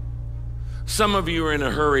 Some of you are in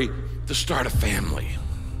a hurry to start a family.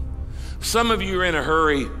 Some of you are in a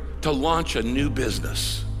hurry to launch a new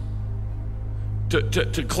business,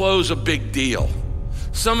 to close a big deal.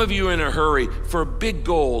 Some of you are in a hurry for a big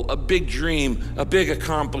goal, a big dream, a big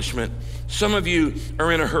accomplishment. Some of you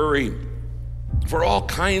are in a hurry for all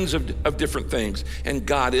kinds of different things, and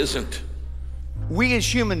God isn't. We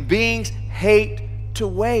as human beings hate to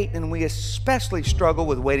wait, and we especially struggle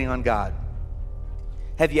with waiting on God.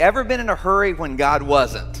 Have you ever been in a hurry when God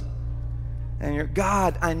wasn't? And you're,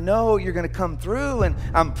 God, I know you're going to come through, and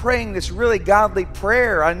I'm praying this really godly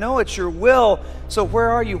prayer. I know it's your will, so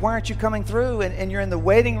where are you? Why aren't you coming through? And you're in the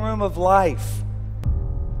waiting room of life.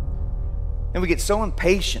 And we get so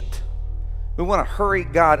impatient. We want to hurry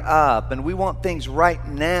God up, and we want things right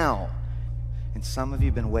now. And some of you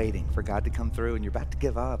have been waiting for God to come through, and you're about to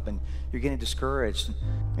give up, and you're getting discouraged.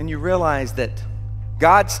 And you realize that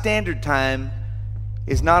God's standard time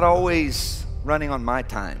is not always running on my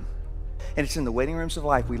time. And it's in the waiting rooms of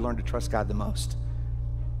life we learn to trust God the most.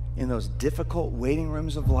 in those difficult waiting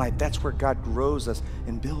rooms of life, that's where God grows us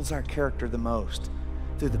and builds our character the most.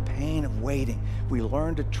 Through the pain of waiting, we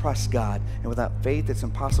learn to trust God, and without faith, it's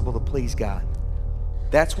impossible to please God.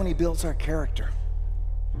 That's when He builds our character.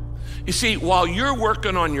 You see, while you're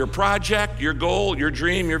working on your project, your goal, your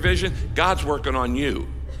dream, your vision, God's working on you.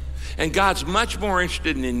 And God's much more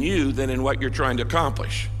interested in you than in what you're trying to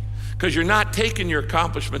accomplish. Because you're not taking your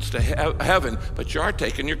accomplishments to heaven, but you are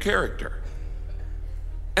taking your character.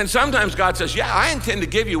 And sometimes God says, yeah, I intend to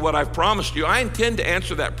give you what I've promised you. I intend to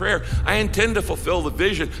answer that prayer. I intend to fulfill the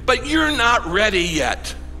vision, but you're not ready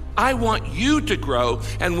yet. I want you to grow,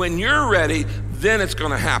 and when you're ready, then it's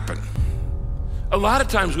going to happen. A lot of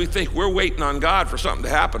times we think we're waiting on God for something to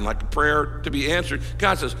happen, like a prayer to be answered.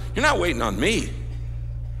 God says, you're not waiting on me.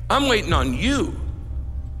 I'm waiting on you.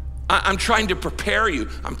 I'm trying to prepare you.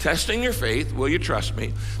 I'm testing your faith. Will you trust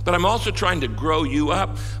me? But I'm also trying to grow you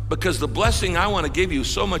up, because the blessing I want to give you is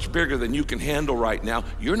so much bigger than you can handle right now.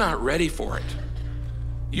 You're not ready for it.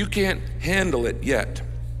 You can't handle it yet.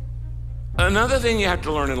 Another thing you have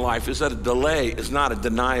to learn in life is that a delay is not a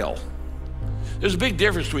denial. There's a big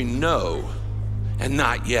difference between no and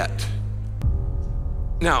not yet.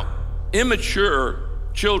 Now, immature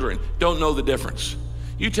children don't know the difference.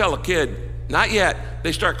 You tell a kid, not yet,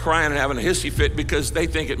 they start crying and having a hissy fit because they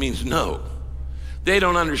think it means no. They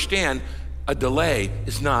don't understand a delay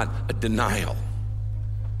is not a denial.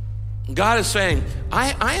 God is saying,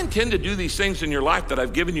 I intend to do these things in your life that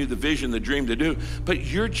I've given you the vision, the dream to do, but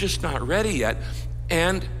you're just not ready yet.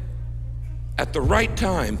 And at the right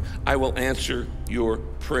time, I will answer your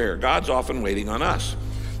prayer. God's often waiting on us.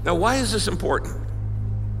 Now, why is this important?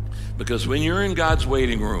 Because when you're in God's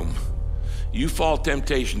waiting room, you fall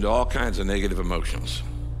temptation to all kinds of negative emotions.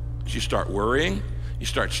 You start worrying, you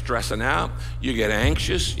start stressing out, you get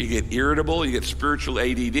anxious, you get irritable, you get spiritual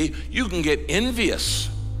ADD, you can get envious,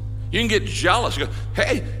 you can get jealous. You go,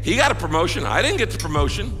 hey, he got a promotion, I didn't get the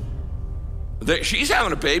promotion. She's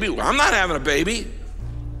having a baby, well, I'm not having a baby.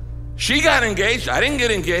 She got engaged, I didn't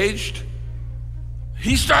get engaged.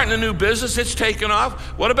 He's starting a new business, it's taken off,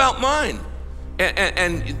 what about mine?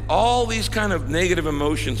 And all these kind of negative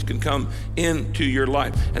emotions can come into your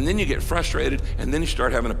life. And then you get frustrated, and then you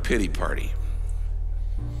start having a pity party.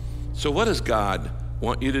 So what does God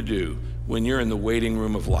want you to do when you're in the waiting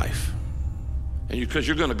room of life? And because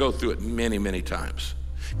you're going to go through it many, many times.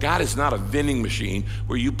 God is not a vending machine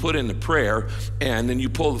where you put in the prayer and then you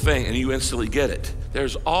pull the thing and you instantly get it.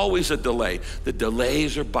 There's always a delay. The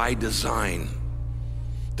delays are by design.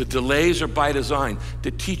 The delays are by design to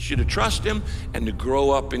teach you to trust Him and to grow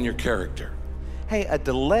up in your character. Hey, a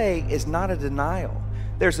delay is not a denial.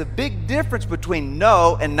 There's a big difference between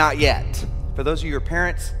no and not yet. For those of you who are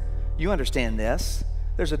parents, you understand this.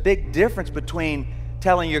 There's a big difference between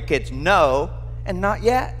telling your kids no and not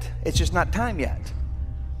yet. It's just not time yet.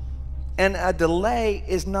 And a delay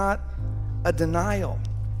is not a denial.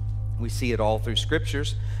 We see it all through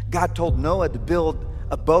scriptures. God told Noah to build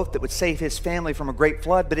a boat that would save his family from a great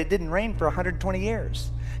flood, but it didn't rain for 120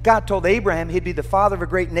 years. God told Abraham he'd be the father of a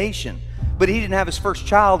great nation, but he didn't have his first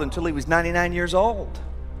child until he was 99 years old.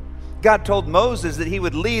 God told Moses that he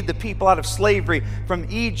would lead the people out of slavery from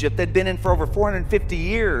Egypt they'd been in for over 450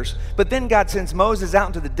 years, but then God sends Moses out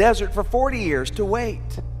into the desert for 40 years to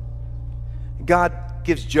wait. God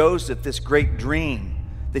gives Joseph this great dream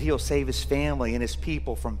that he'll save his family and his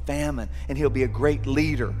people from famine, and he'll be a great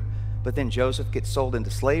leader. But then Joseph gets sold into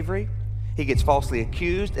slavery. He gets falsely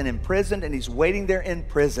accused and imprisoned, and he's waiting there in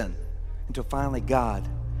prison until finally God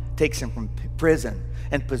takes him from prison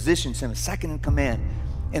and positions him as second in command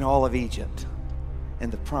in all of Egypt.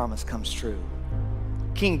 And the promise comes true.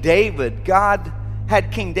 King David, God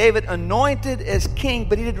had King David anointed as king,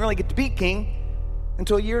 but he didn't really get to be king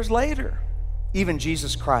until years later. Even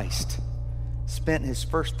Jesus Christ spent his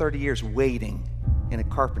first 30 years waiting in a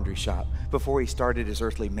carpentry shop before he started his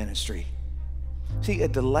earthly ministry. See, a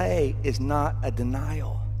delay is not a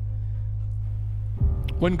denial.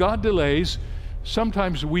 When God delays,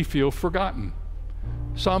 sometimes we feel forgotten.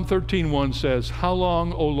 Psalm 13:1 says, "How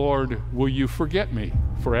long, O Lord, will you forget me?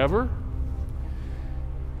 Forever?"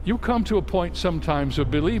 You come to a point sometimes of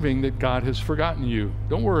believing that God has forgotten you.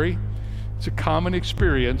 Don't worry. It's a common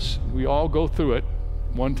experience. We all go through it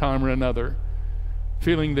one time or another,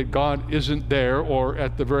 feeling that God isn't there, or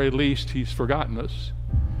at the very least, He's forgotten us.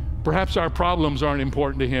 Perhaps our problems aren't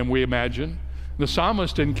important to Him, we imagine. The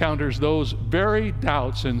psalmist encounters those very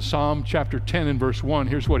doubts in Psalm chapter 10 and verse 1.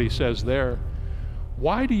 Here's what he says there.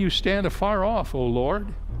 "Why do you stand afar off, O Lord?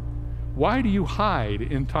 Why do you hide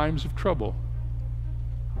in times of trouble?"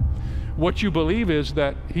 What you believe is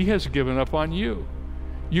that He has given up on you.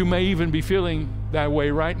 You may even be feeling that way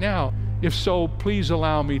right now. If so, please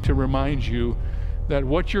allow me to remind you that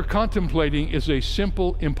what you're contemplating is a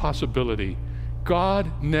simple impossibility.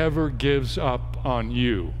 God never gives up on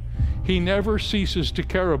you. He never ceases to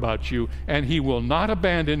care about you, and He will not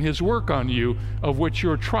abandon His work on you, of which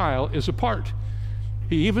your trial is a part.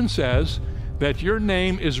 He even says that your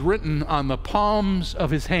name is written on the palms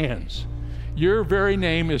of His hands. Your very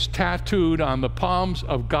name is tattooed on the palms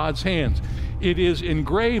of God's hands. It is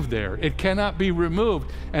engraved there. It cannot be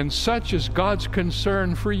removed, and such is God's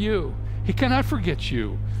concern for you. He cannot forget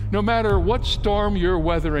you. No matter what storm you're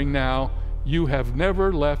weathering now, you have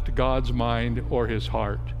never left God's mind or His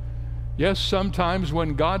heart. Yes, sometimes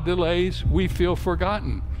when God delays, we feel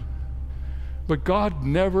forgotten. But God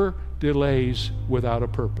never delays without a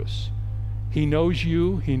purpose. He knows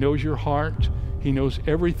you. He knows your heart. He knows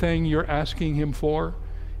everything you're asking Him for.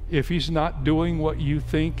 If He's not doing what you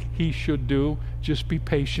think He should do, just be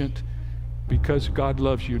patient, because God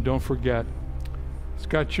loves you. Don't forget. He's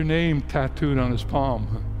got your name tattooed on His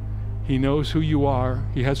palm. He knows who you are.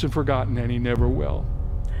 He hasn't forgotten, and He never will.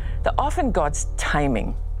 That often God's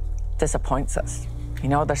timing disappoints us. You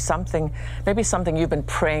know, there's something, maybe something you've been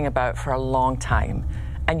praying about for a long time,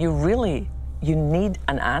 and you need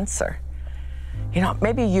an answer. You know,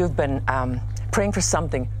 maybe you've been praying for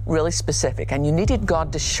something really specific, and you needed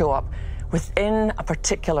God to show up within a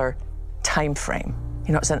particular time frame.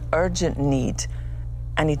 You know, it's an urgent need,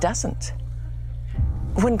 and He doesn't.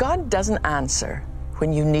 When God doesn't answer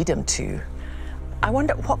when you need Him to, I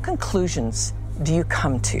wonder, what conclusions do you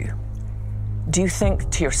come to? Do you think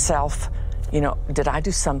to yourself, you know, did I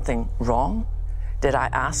do something wrong? Did I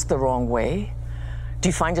ask the wrong way? Do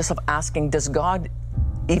you find yourself asking, does God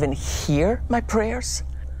even hear my prayers?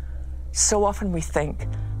 So often we think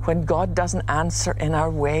when God doesn't answer in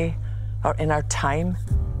our way or in our time,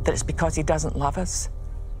 that it's because He doesn't love us.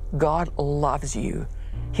 God loves you.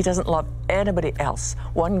 He doesn't love anybody else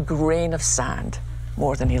one grain of sand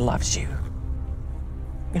more than He loves you.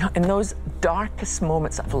 You know, in those darkest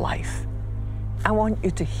moments of life, I want you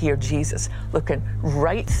to hear Jesus looking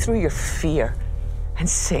right through your fear and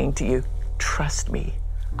saying to you, trust me,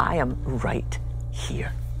 I am right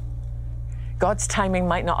here. God's timing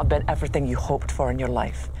might not have been everything you hoped for in your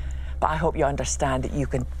life, but I hope you understand that you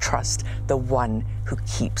can trust the one who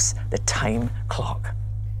keeps the time clock.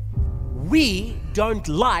 We don't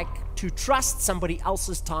like to trust somebody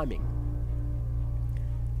else's timing.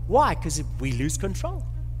 Why? Because we lose control.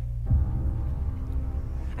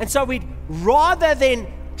 And so we'd rather than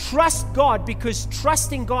trust God, because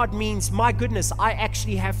trusting God means, my goodness, I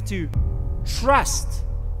actually have to trust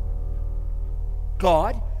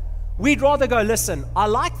God. We'd rather go, listen, I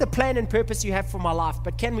like the plan and purpose you have for my life,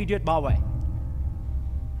 but can we do it my way?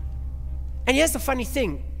 And here's the funny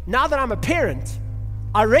thing. Now that I'm a parent,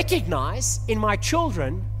 I recognize in my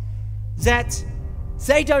children that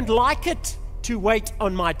they don't like it to wait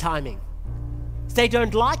on my timing. They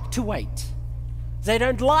don't like to wait. They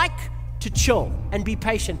don't like to chill and be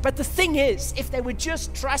patient. But the thing is, if they would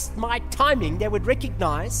just trust my timing, they would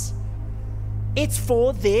recognize it's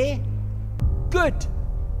for their good.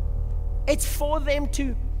 It's for them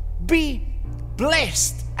to be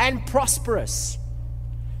blessed and prosperous.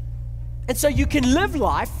 And so you can live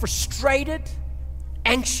life frustrated,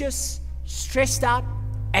 anxious, stressed out,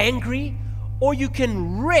 angry, or you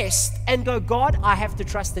can rest and go, God, I have to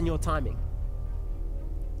trust in your timing.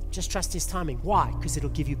 Just trust His timing. Why? Because it'll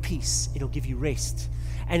give you peace. It'll give you rest.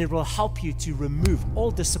 And it will help you to remove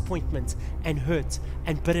all disappointment and hurt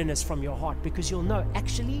and bitterness from your heart, because you'll know,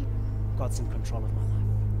 actually, God's in control of my life.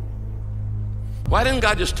 Why didn't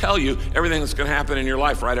God just tell you everything that's going to happen in your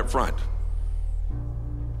life right up front?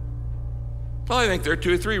 Well, I think there are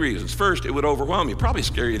 2 or 3 reasons. First, it would overwhelm you, probably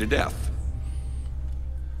scare you to death.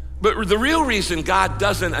 But the real reason God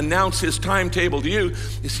doesn't announce His timetable to you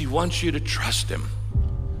is He wants you to trust Him.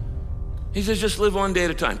 He says, just live one day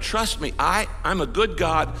at a time. Trust me, I'm a good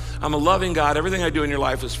God. I'm a loving God. Everything I do in your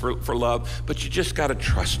life is for love, but you just got to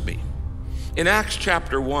trust me. In Acts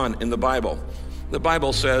chapter 1 in the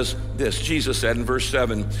Bible says this. Jesus said in verse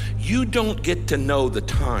 7, you don't get to know the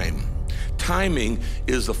time. Timing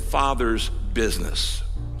is the Father's business.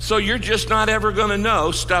 So you're just not ever going to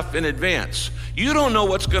know stuff in advance. You don't know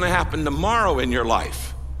what's going to happen tomorrow in your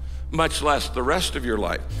life, much less the rest of your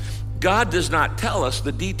life. God does not tell us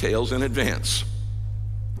the details in advance.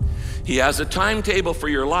 He has a timetable for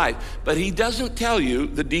your life, but He doesn't tell you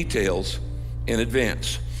the details in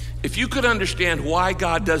advance. If you could understand why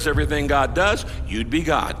God does everything God does, you'd be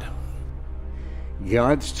God.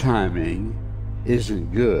 God's timing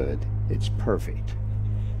isn't good, it's perfect.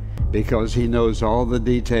 Because He knows all the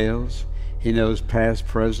details, He knows past,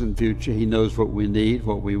 present, future. He knows what we need,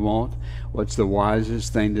 what we want, what's the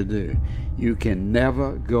wisest thing to do. You can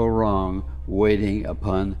never go wrong waiting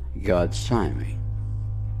upon God's timing.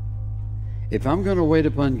 If I'm going to wait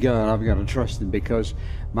upon God, I've got to trust Him, because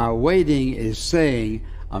my waiting is saying,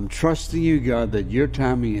 I'm trusting you, God, that your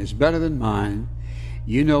timing is better than mine.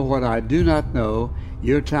 You know what I do not know.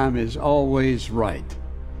 Your time is always right.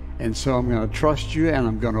 And so I'm going to trust you, and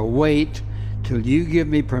I'm going to wait till you give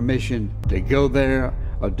me permission to go there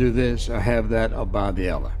or do this or have that or buy the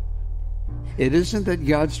other. It isn't that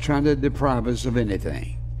God's trying to deprive us of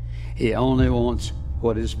anything. He only wants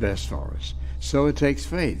what is best for us. So it takes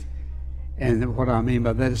faith. And what I mean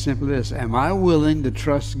by that is simply this: am I willing to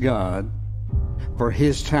trust God for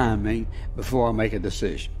His timing before I make a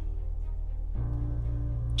decision?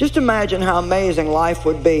 Just imagine how amazing life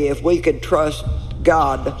would be if we could trust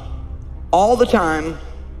God all the time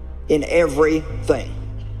in everything.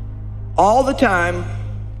 All the time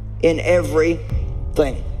in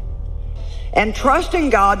everything. And trusting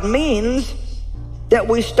God means that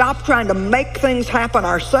we stop trying to make things happen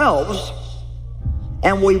ourselves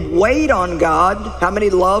and we wait on God. How many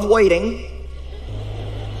love waiting?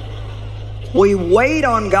 We wait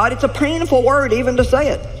on God. It's a painful word even to say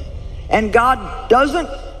it. And God doesn't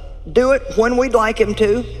do it when we'd like Him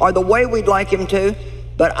to or the way we'd like Him to.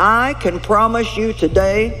 But I can promise you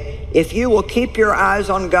today, if you will keep your eyes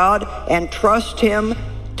on God and trust Him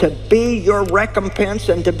to be your recompense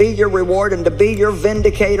and to be your reward and to be your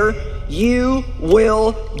vindicator, you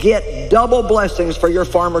will get double blessings for your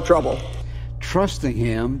farmer trouble. Trusting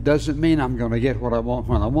Him doesn't mean I'm going to get what I want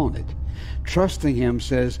when I want it. Trusting Him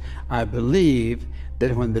says, I believe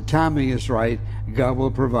that when the timing is right, God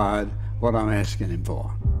will provide what I'm asking Him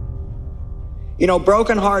for. You know,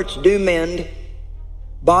 broken hearts do mend,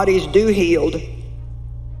 bodies do healed.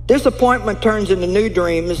 Disappointment turns into new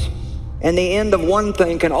dreams, and the end of one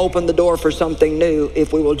thing can open the door for something new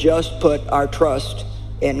if we will just put our trust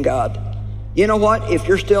in God. You know what? If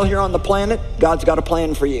you're still here on the planet, God's got a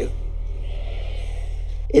plan for you.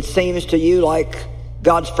 It seems to you like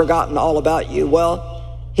God's forgotten all about you.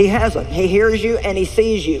 Well, He hasn't. He hears you and He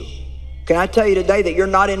sees you. Can I tell you today that you're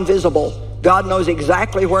not invisible? God knows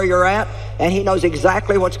exactly where you're at, and He knows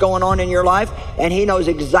exactly what's going on in your life, and He knows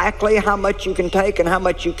exactly how much you can take and how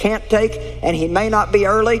much you can't take, and He may not be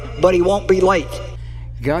early, but He won't be late.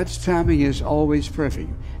 God's timing is always perfect.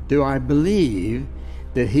 Do I believe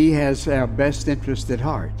that He has our best interest at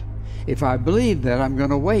heart? If I believe that, I'm going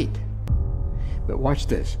to wait. But watch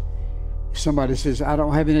this. If somebody says, I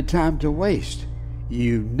don't have any time to waste,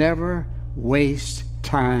 you never waste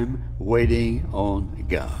time waiting on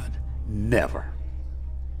God. Never.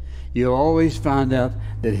 You'll always find out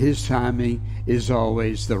that His timing is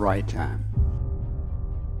always the right time.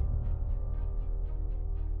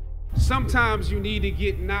 Sometimes you need to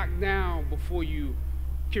get knocked down before you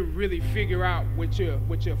can really figure out what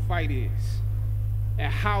your fight is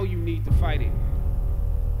and how you need to fight it.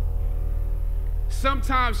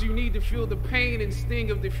 Sometimes you need to feel the pain and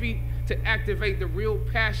sting of defeat to activate the real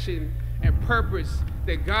passion and purpose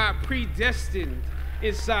that God predestined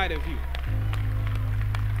inside of you.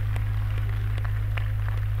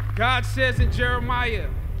 God says in Jeremiah,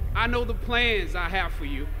 I know the plans I have for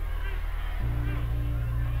you.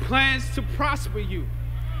 Plans to prosper you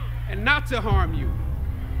and not to harm you.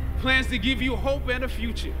 Plans to give you hope and a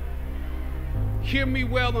future. Hear me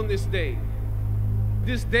well on this day.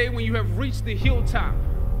 This day when you have reached the hilltop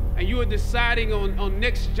and you are deciding on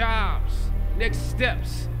next jobs, next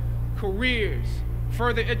steps, careers,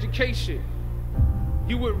 further education.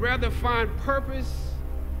 You would rather find purpose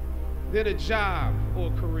than a job or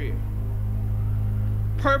a career.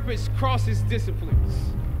 Purpose crosses disciplines.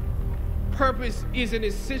 Purpose is an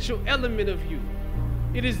essential element of you.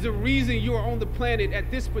 It is the reason you are on the planet at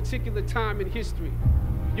this particular time in history.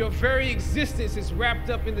 Your very existence is wrapped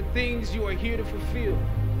up in the things you are here to fulfill.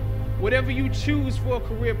 Whatever you choose for a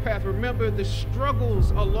career path, remember the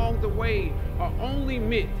struggles along the way are only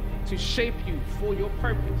meant to shape you for your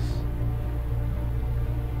purpose.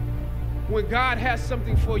 When God has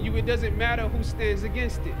something for you, it doesn't matter who stands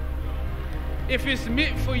against it. If it's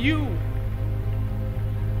meant for you,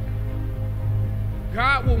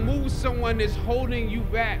 God will move someone that's holding you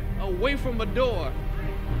back away from a door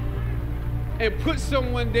and put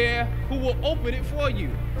someone there who will open it for you.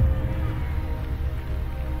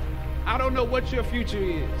 I don't know what your future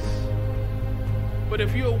is, but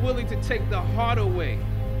if you're willing to take the harder way,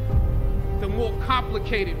 the more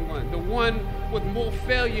complicated one, the one with more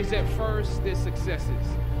failures at first than successes,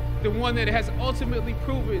 the one that has ultimately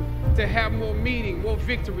proven to have more meaning, more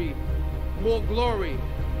victory, more glory,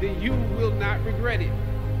 then you will not regret it.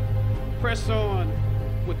 press on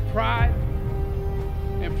with pride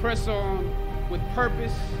and press on with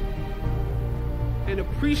purpose and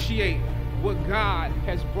appreciate what God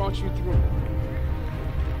has brought you through.